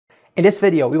In this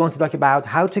video, we want to talk about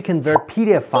how to convert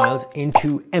PDF files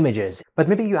into images. But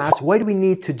maybe you ask, why do we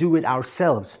need to do it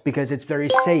ourselves? Because it's very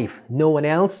safe. No one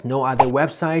else, no other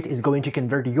website is going to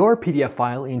convert your PDF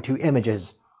file into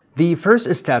images. The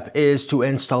first step is to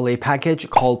install a package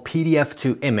called PDF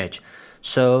to image.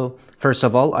 So first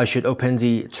of all, I should open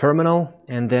the terminal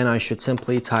and then I should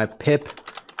simply type pip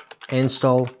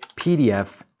install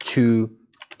PDF to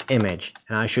image,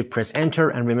 and I should press enter,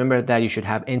 and remember that you should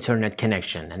have internet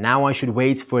connection. And now I should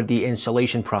wait for the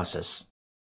installation process.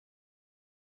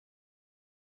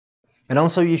 And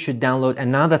also you should download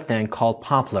another thing called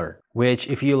Poplar, which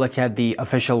if you look at the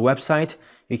official website,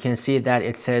 you can see that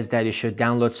it says that you should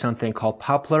download something called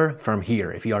Poplar from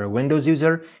here. If you are a Windows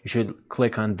user, you should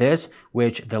click on this,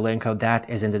 which the link of that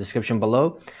is in the description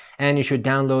below, and you should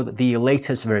download the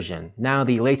latest version. Now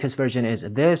the latest version is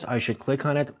this. I should click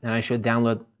on it and I should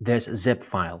download this zip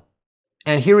file.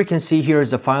 And here we can see here is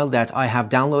the file that I have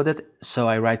downloaded. So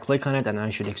I right click on it and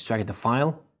I should extract the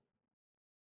file.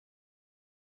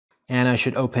 And I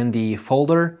should open the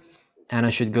folder and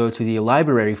I should go to the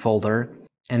library folder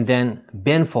and then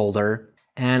bin folder,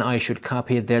 and I should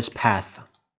copy this path.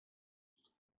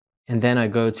 And then I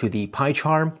go to the pie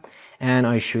chart and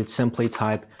I should simply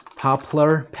type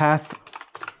Poplar path,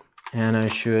 and I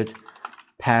should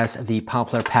pass the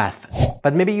Poplar path.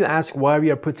 But maybe you ask why we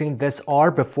are putting this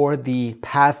R before the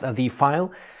path of the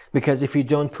file. Because if you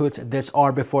don't put this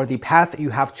R before the path, you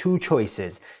have two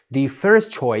choices. The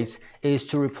first choice is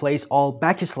to replace all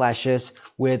backslashes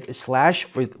with slash,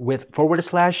 with forward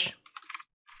slash,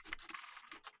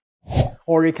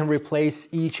 or you can replace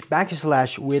each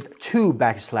backslash with two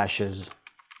backslashes.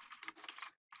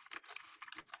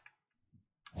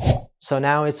 So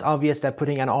now it's obvious that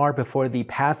putting an R before the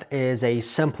path is a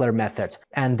simpler method.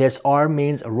 And this R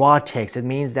means raw text. It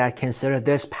means that consider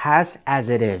this path as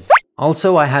it is.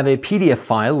 Also, I have a PDF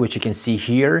file, which you can see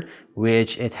here,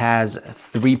 which it has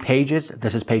 3 pages.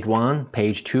 This is page 1,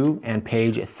 page 2, and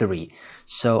page 3.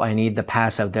 So I need the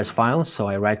path of this file. So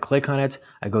I right click on it.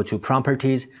 I go to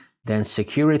properties, then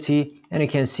security, and you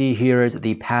can see here is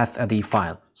the path of the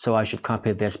file. So I should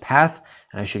copy this path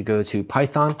and I should go to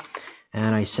Python.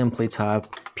 And I simply type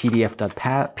PDF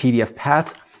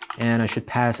path, and I should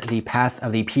pass the path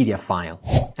of the PDF file.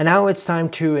 And now it's time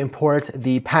to import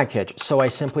the package. So I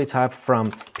simply type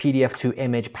from PDF to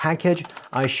image package.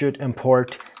 I should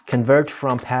import convert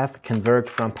from path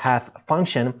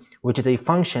function, which is a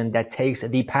function that takes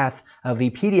the path of the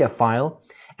PDF file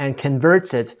and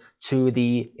converts it to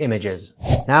the images.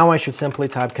 Now I should simply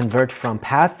type convert from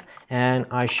path, and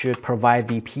I should provide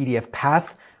the PDF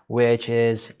path, which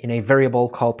is in a variable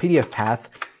called PDF path,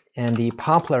 and the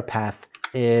Poplar path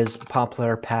is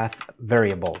Poplar path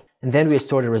variable. And then we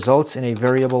store the results in a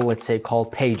variable, let's say,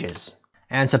 called pages.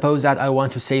 And suppose that I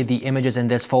want to save the images in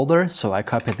this folder, so I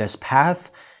copy this path,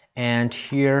 and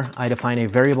here I define a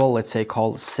variable, let's say,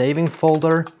 called saving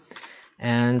folder,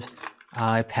 and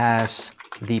I pass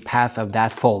the path of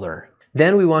that folder.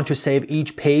 Then we want to save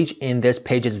each page in this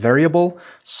pages variable,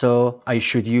 so I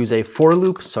should use a for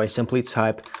loop. So I simply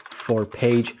type for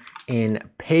page in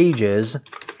pages,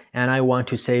 and I want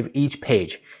to save each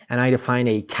page. And I define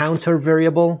a counter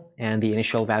variable, and the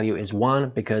initial value is 1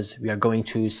 because we are going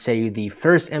to save the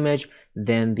first image,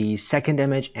 then the second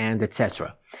image, and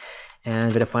etc.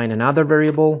 And we define another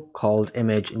variable called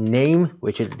image name,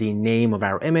 which is the name of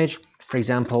our image. For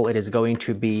example, it is going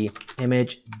to be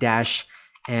image dash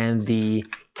and the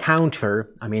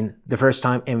counter, I mean the first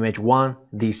time image 1,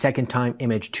 the second time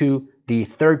image 2, the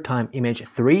third time image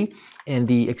 3, and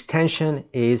the extension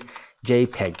is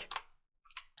JPEG.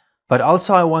 But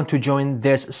also I want to join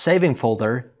this saving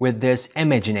folder with this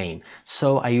image name.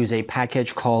 So I use a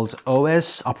package called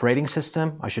OS operating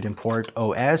system. I should import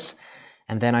OS,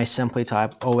 and then I simply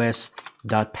type os.path.join,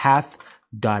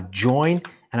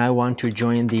 and I want to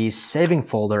join the saving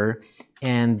folder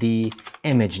and the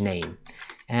image name.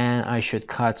 And I should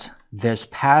cut this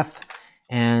path,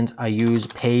 and I use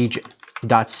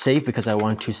page.save because I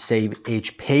want to save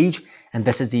each page, and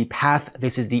this is the path,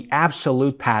 this is the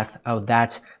absolute path of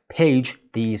that page,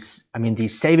 the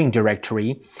saving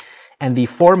directory, and the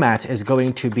format is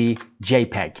going to be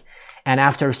JPEG. And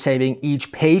after saving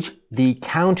each page, the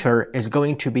counter is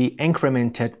going to be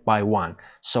incremented by 1.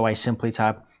 So I simply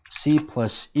type C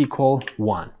plus equal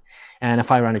 1. And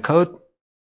if I run the code,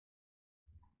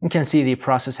 you can see the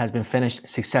process has been finished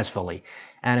successfully.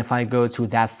 And if I go to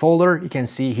that folder, you can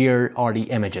see here are the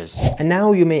images. And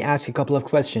now you may ask a couple of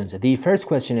questions. The first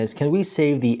question is, can we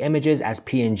save the images as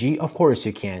PNG? Of course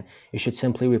you can. You should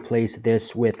simply replace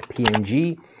this with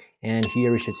PNG. And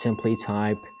here you should simply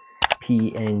type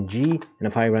PNG. And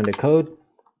if I run the code,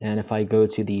 And if I go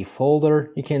to the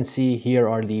folder, you can see here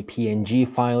are the PNG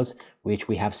files which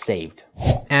we have saved.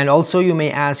 And also you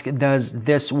may ask, does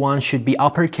this one should be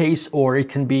uppercase or it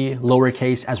can be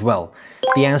lowercase as well?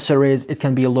 The answer is it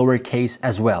can be lowercase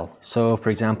as well. So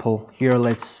for example, here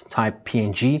let's type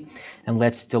PNG and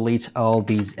let's delete all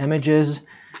these images.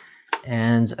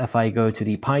 And if I go to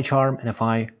the pie chart and if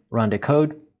I run the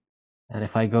code, and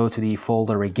if I go to the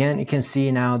folder again, you can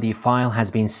see now the file has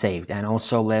been saved. And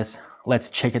also let's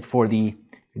check it for the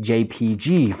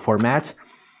JPG format,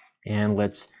 and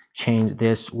let's change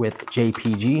this with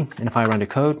JPG. And if I run the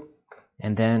code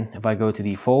and then if I go to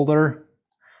the folder,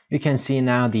 you can see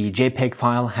now the JPEG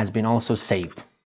file has been also saved.